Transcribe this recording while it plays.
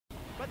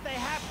But they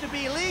have to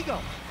be legal.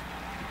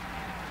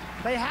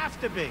 They have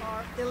to be.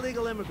 Are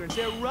illegal immigrants.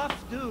 They're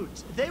rough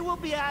dudes. They will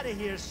be out of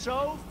here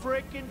so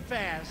freaking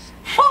fast.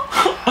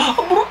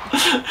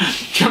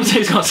 Trump says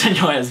he's gonna send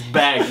your ass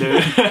back,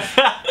 dude.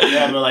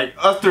 Yeah, but like,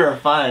 us three are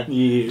fine.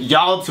 Yeah.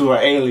 Y'all two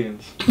are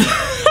aliens.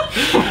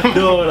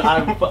 Dude,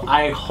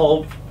 I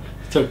hope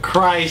to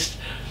Christ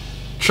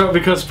Trump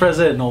becomes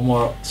president. No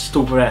more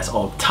stupid ass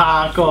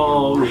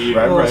taco.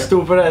 Right.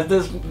 Stupid ass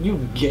this. You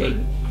gay.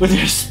 With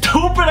your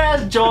stupid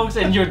ass jokes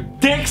and your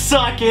dick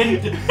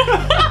sucking.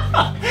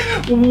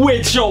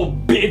 With your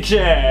bitch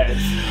ass.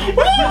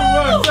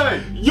 USA!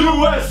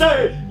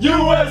 USA!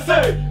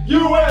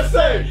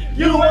 USA!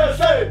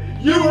 USA!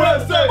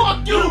 USA!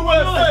 Fuck you,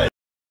 USA!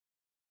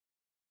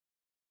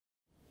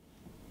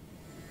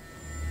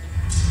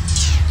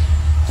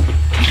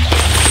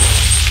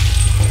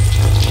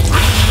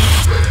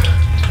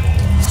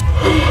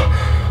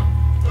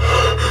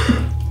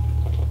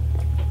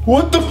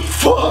 What the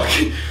fuck?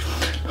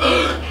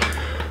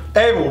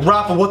 Abel,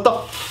 Rafa, what the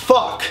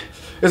fuck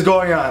is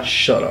going on?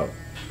 Shut up.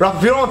 Rafa,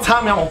 if you don't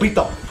tell me, I'm gonna beat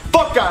the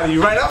fuck out of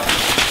you right now.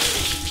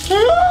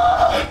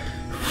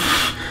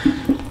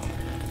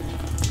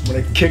 I'm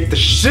gonna kick the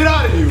shit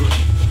out of you.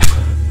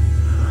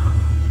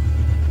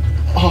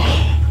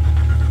 Oh.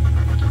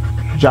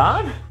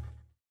 John?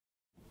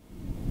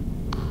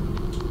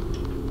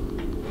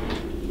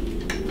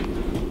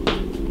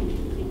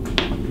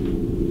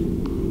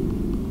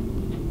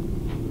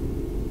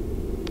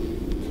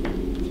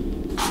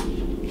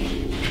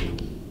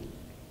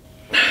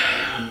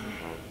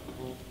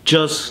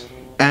 Just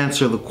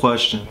answer the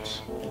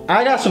questions.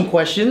 I got some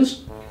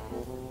questions.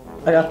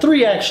 I got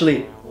 3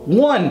 actually.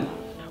 1,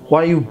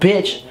 why you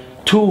bitch?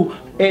 2,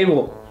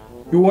 Abel,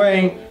 you're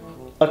wearing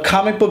a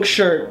comic book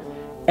shirt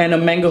and a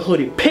manga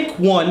hoodie. Pick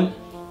one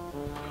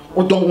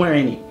or don't wear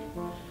any.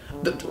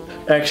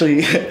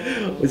 Actually,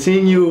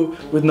 seeing you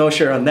with no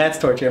shirt on, that's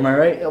torture, am I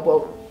right?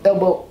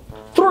 Elbow.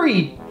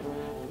 3,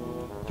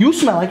 you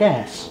smell like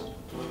ass.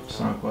 It's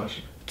not a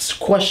question. It's a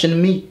question to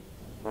me.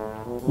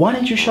 Why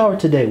didn't you shower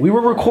today? We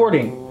were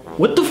recording.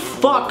 What the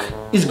fuck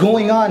is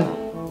going on?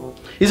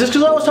 Is this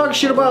because I was talking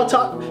shit about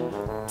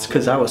taco? It's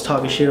because I was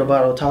talking shit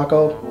about a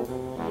taco.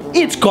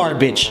 It's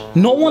garbage.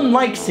 No one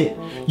likes it.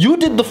 You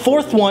did the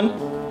 4th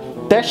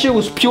one. That shit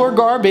was pure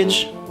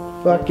garbage.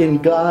 Fucking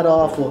god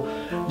awful.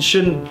 You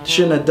shouldn't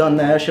have done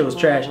that. That shit was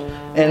trash.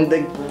 And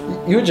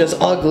you're just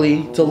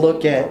ugly to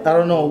look at. I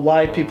don't know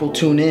why people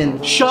tune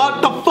in.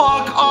 Shut the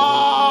fuck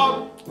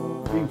up!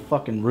 You're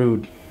fucking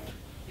rude.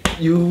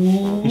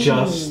 You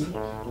just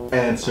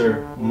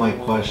answer my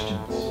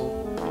questions.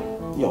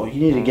 Yo, you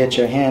need to get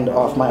your hand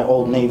off my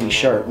Old Navy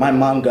shirt. My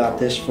mom got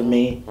this for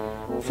me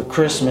for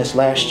Christmas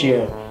last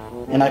year,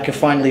 and I could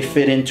finally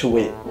fit into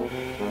it.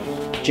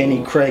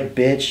 Jenny Craig,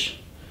 bitch.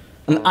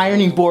 An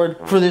ironing board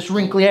for this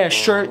wrinkly ass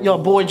shirt your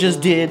boy just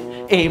did,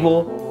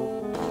 Abel.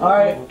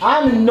 Alright,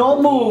 I'm in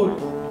no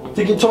mood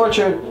to get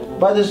tortured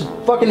by this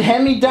fucking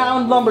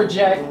hand-me-down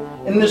lumberjack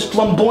and this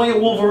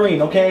flamboyant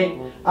Wolverine, okay?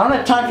 I don't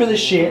have time for this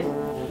shit.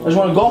 I just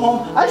want to go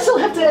home. I still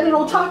have to edit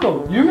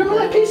Otaco. You remember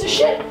that piece of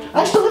shit?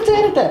 I still have to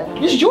edit that.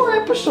 It's your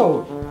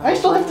episode. I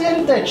still have to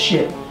edit that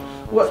shit.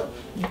 What?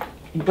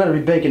 You better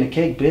be baking a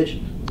cake, bitch.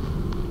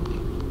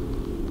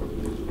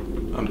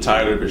 I'm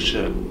tired of your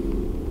shit.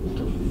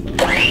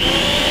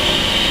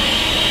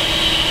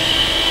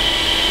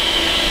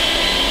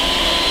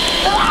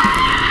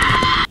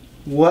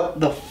 What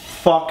the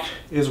fuck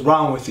is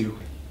wrong with you?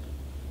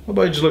 How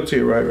about you just look to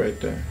your right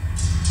there?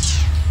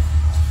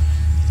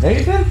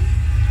 Nathan?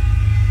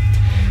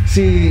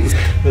 See,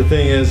 the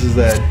thing is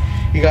that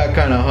he got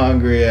kind of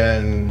hungry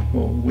and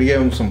well, we gave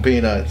him some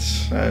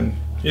peanuts and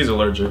He's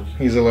allergic.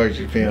 he's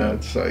allergic to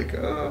peanuts. Like,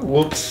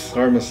 whoops,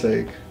 our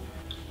mistake.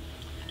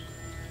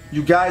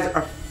 You guys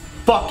are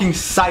fucking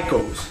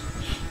psychos.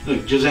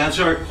 Look, just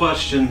answer our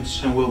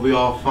questions and we'll be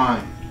all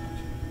fine.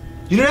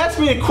 You didn't ask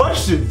me any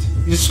questions.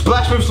 You just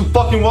splashed me with some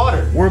fucking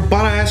water. We're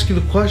about to ask you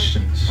the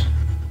questions.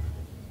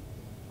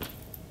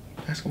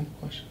 Ask him the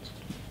questions.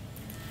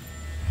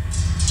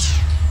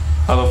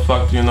 How the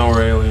fuck do you know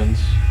we're aliens?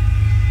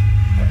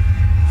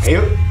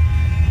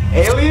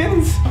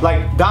 Aliens?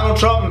 Like Donald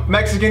Trump,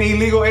 Mexican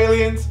illegal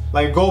aliens?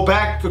 Like go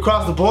back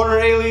across the border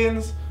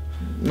aliens?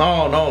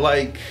 No,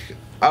 like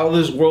out of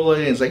this world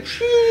aliens, like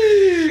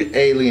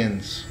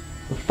aliens.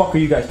 What the fuck are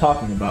you guys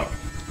talking about?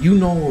 You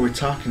know what we're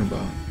talking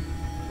about.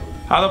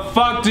 How the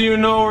fuck do you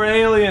know we're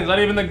aliens? Not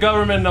even the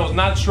government knows,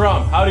 not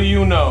Trump. How do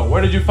you know?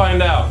 Where did you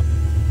find out?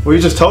 Well,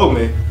 you just told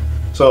me.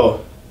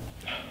 So.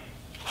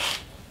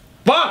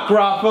 Fuck,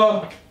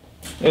 Rafa!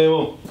 Hey,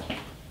 well,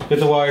 get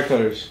the wire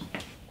cutters.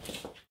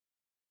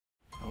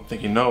 I don't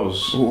think he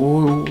knows.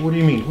 What do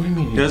you mean? What do you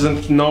mean? He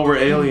doesn't know we're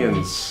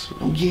aliens.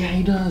 Oh, yeah,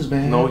 he does,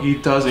 man. No, he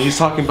doesn't. He's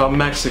talking about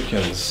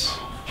Mexicans.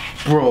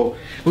 Bro,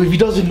 well, if he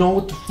doesn't know,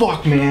 what the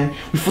fuck, man?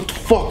 What the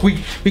fuck?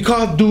 We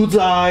caught dude's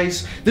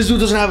eyes. This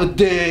dude doesn't have a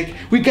dick.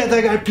 We got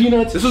that guy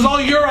peanuts. This was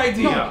all your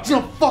idea. No, he's in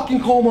a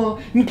fucking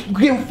coma. We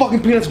give him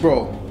fucking peanuts,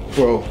 bro.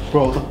 Bro,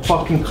 the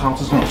fucking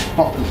cops is gonna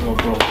fuck this up,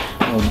 bro.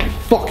 Oh my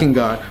fucking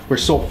god. We're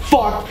so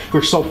fucked.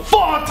 We're so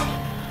fucked.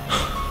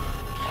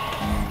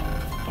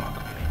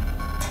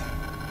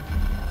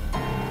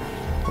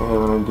 I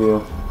have an idea.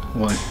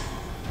 What?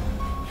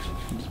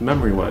 It's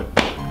memory wipe.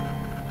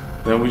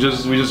 Then we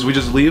just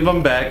leave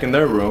them back in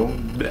their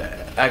room,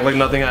 act like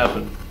nothing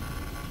happened.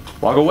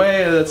 Walk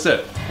away, and that's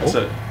it. That's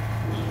it.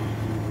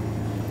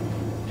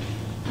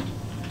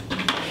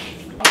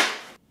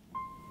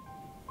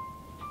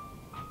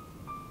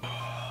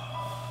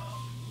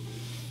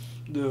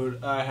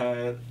 Dude, I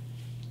had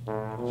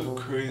the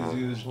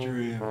craziest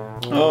dream.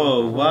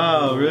 Oh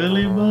wow,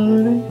 really,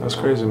 buddy? That's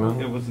crazy, man.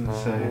 It was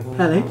insane.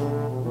 Ellie,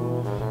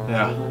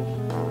 Yeah.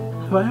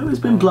 have I always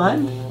been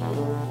blind?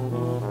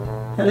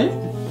 Ellie?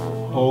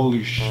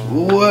 Holy shit.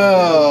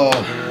 Well,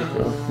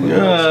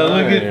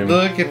 yeah,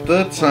 look at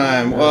the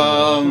time.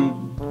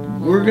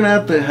 We're gonna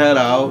have to head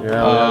out.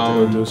 Yeah, we have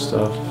to go do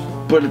stuff.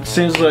 But it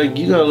seems like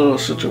you got a little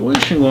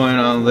situation going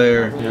on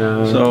there.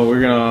 Yeah. So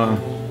we're gonna.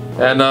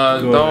 And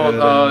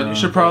you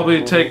should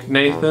probably take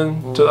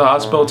Nathan to the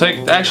hospital.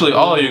 Actually,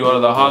 all of you go to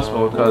the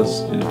hospital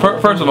because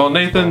first of all,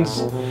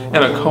 Nathan's in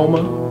a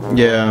coma.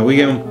 Yeah, we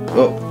gave him.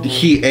 Oh,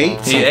 he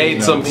ate.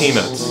 Some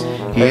peanuts.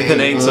 Nathan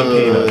ate some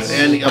peanuts.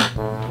 And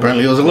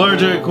apparently he was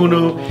allergic. Who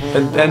knew?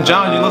 And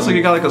John, you look like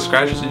you got like a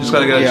scratch. So you just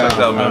gotta get it checked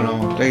out, man. I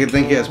don't know. I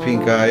think he has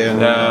pink eye.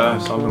 And, yeah,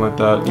 something like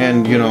that.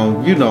 And you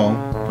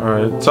know. All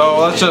right. So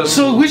let's just.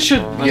 So we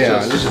should.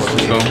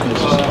 Let's go.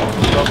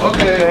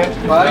 Okay.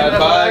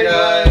 Bye,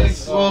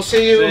 guys. We'll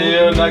see you. See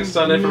you next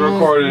Sunday for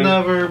recording.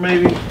 Never,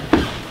 maybe.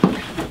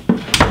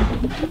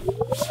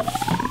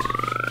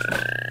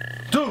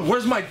 Dude,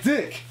 where's my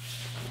dick?